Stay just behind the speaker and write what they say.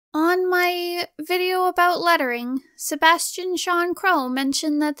my video about lettering, Sebastian Shaw Crow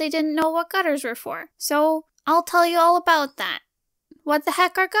mentioned that they didn't know what gutters were for. So I'll tell you all about that. What the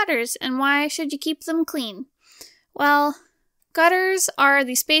heck are gutters, and why should you keep them clean? Well, gutters are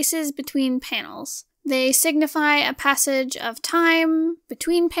the spaces between panels. They signify a passage of time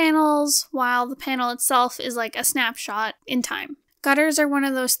between panels, while the panel itself is like a snapshot in time. Gutters are one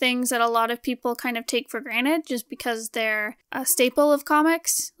of those things that a lot of people kind of take for granted just because they're a staple of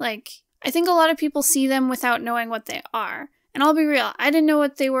comics. Like, I think a lot of people see them without knowing what they are. And I'll be real, I didn't know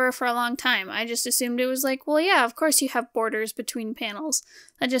what they were for a long time. I just assumed it was like, well, yeah, of course you have borders between panels.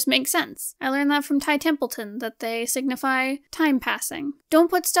 That just makes sense. I learned that from Ty Templeton, that they signify time passing. Don't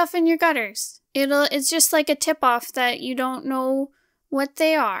put stuff in your gutters. It's just like a tip-off that you don't know what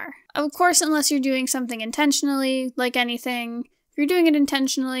they are. Of course, unless you're doing something intentionally, like anything. If you're doing it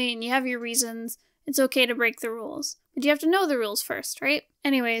intentionally and you have your reasons, it's okay to break the rules. But you have to know the rules first, right?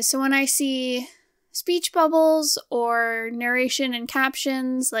 Anyways, so when I see speech bubbles or narration and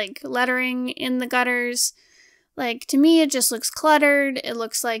captions, like lettering in the gutters, like, to me it just looks cluttered. It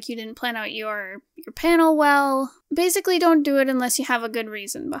looks like you didn't plan out your panel well. Basically, don't do it unless you have a good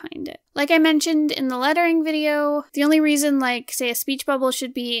reason behind it. Like I mentioned in the lettering video, the only reason, like, say a speech bubble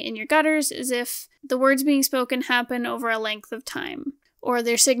should be in your gutters is if the words being spoken happen over a length of time, or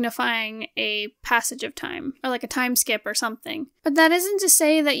they're signifying a passage of time, or like a time skip or something. But that isn't to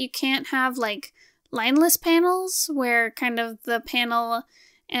say that you can't have, like, lineless panels where kind of the panel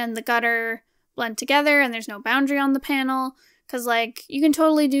and the gutter blend together and there's no boundary on the panel, because, like, you can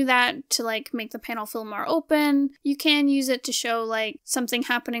totally do that to, like, make the panel feel more open. You can use it to show, like, something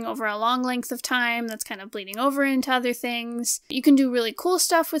happening over a long length of time that's kind of bleeding over into other things. You can do really cool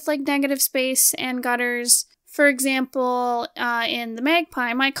stuff with, like, negative space and gutters. For example, in The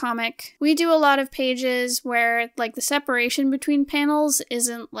Magpie, my comic, we do a lot of pages where, like, the separation between panels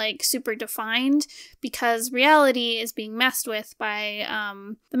isn't, like, super defined because reality is being messed with by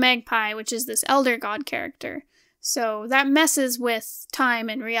the Magpie, which is this elder god character. So that messes with time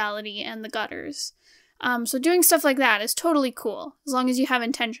and reality and the gutters. So doing stuff like that is totally cool, as long as you have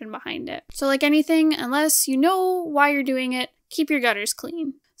intention behind it. So like anything, unless you know why you're doing it, keep your gutters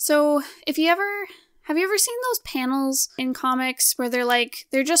clean. So have you ever seen those panels in comics where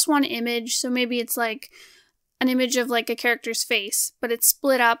they're just one image? So maybe it's like an image of like a character's face, but it's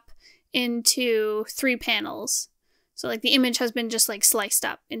split up into 3 panels. So like the image has been just like sliced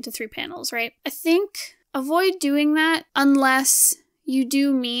up into 3 panels, right? I think avoid doing that unless you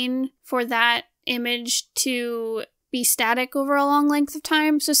do mean for that image to be static over a long length of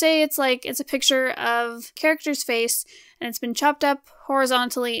time. So say it's a picture of character's face and it's been chopped up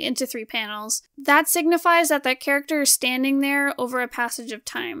horizontally into 3 panels. That signifies that that character is standing there over a passage of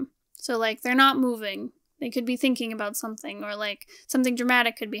time. So like they're not moving. They could be thinking about something, or like something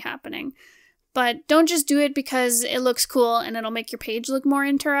dramatic could be happening. But don't just do it because it looks cool and it'll make your page look more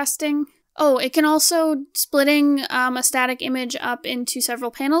interesting. Oh, it can also, splitting a static image up into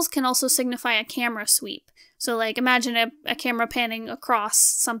several panels can also signify a camera sweep. So like imagine a camera panning across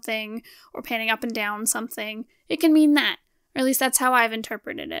something or panning up and down something. It can mean that, or at least that's how I've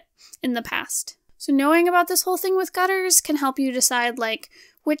interpreted it in the past. So knowing about this whole thing with gutters can help you decide like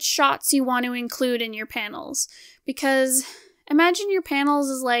which shots you want to include in your panels. Because imagine your panels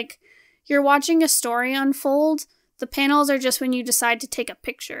is like you're watching a story unfold. The panels are just when you decide to take a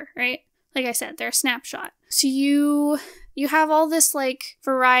picture, right? Like I said, they're a snapshot. So you have all this like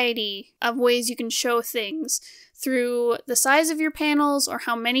variety of ways you can show things through the size of your panels or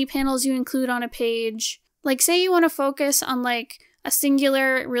how many panels you include on a page. Like say you want to focus on like a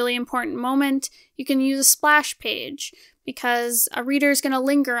singular really important moment, you can use a splash page because a reader is going to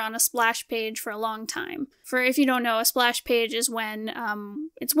linger on a splash page for a long time. For if you don't know, a splash page is when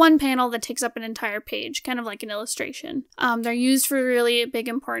it's one panel that takes up an entire page, kind of like an illustration. They're used for really big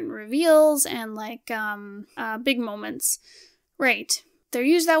important reveals and like big moments. Right. They're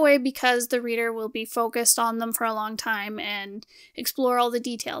used that way because the reader will be focused on them for a long time and explore all the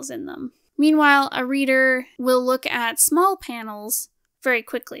details in them. Meanwhile, a reader will look at small panels very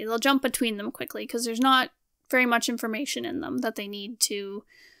quickly. They'll jump between them quickly because there's not very much information in them that they need to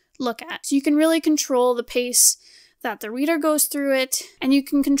look at. So you can really control the pace that the reader goes through it, and you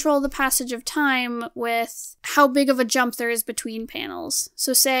can control the passage of time with how big of a jump there is between panels.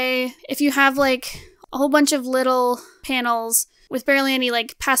 So say if you have like a whole bunch of little panels with barely any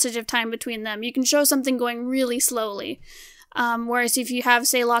like passage of time between them, you can show something going really slowly. Whereas if you have,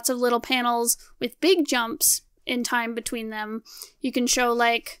 say, lots of little panels with big jumps in time between them, you can show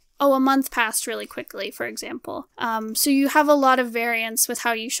like, oh, a month passed really quickly, for example. So you have a lot of variance with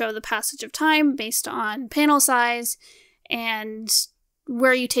how you show the passage of time based on panel size and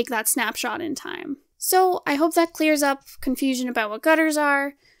where you take that snapshot in time. So I hope that clears up confusion about what gutters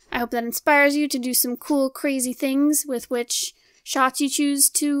are. I hope that inspires you to do some cool, crazy things with which shots you choose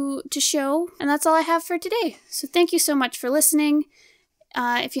to show. And that's all I have for today. So thank you so much for listening.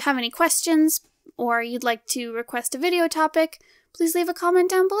 If you have any questions or you'd like to request a video topic, please leave a comment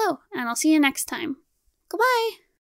down below, and I'll see you next time. Goodbye!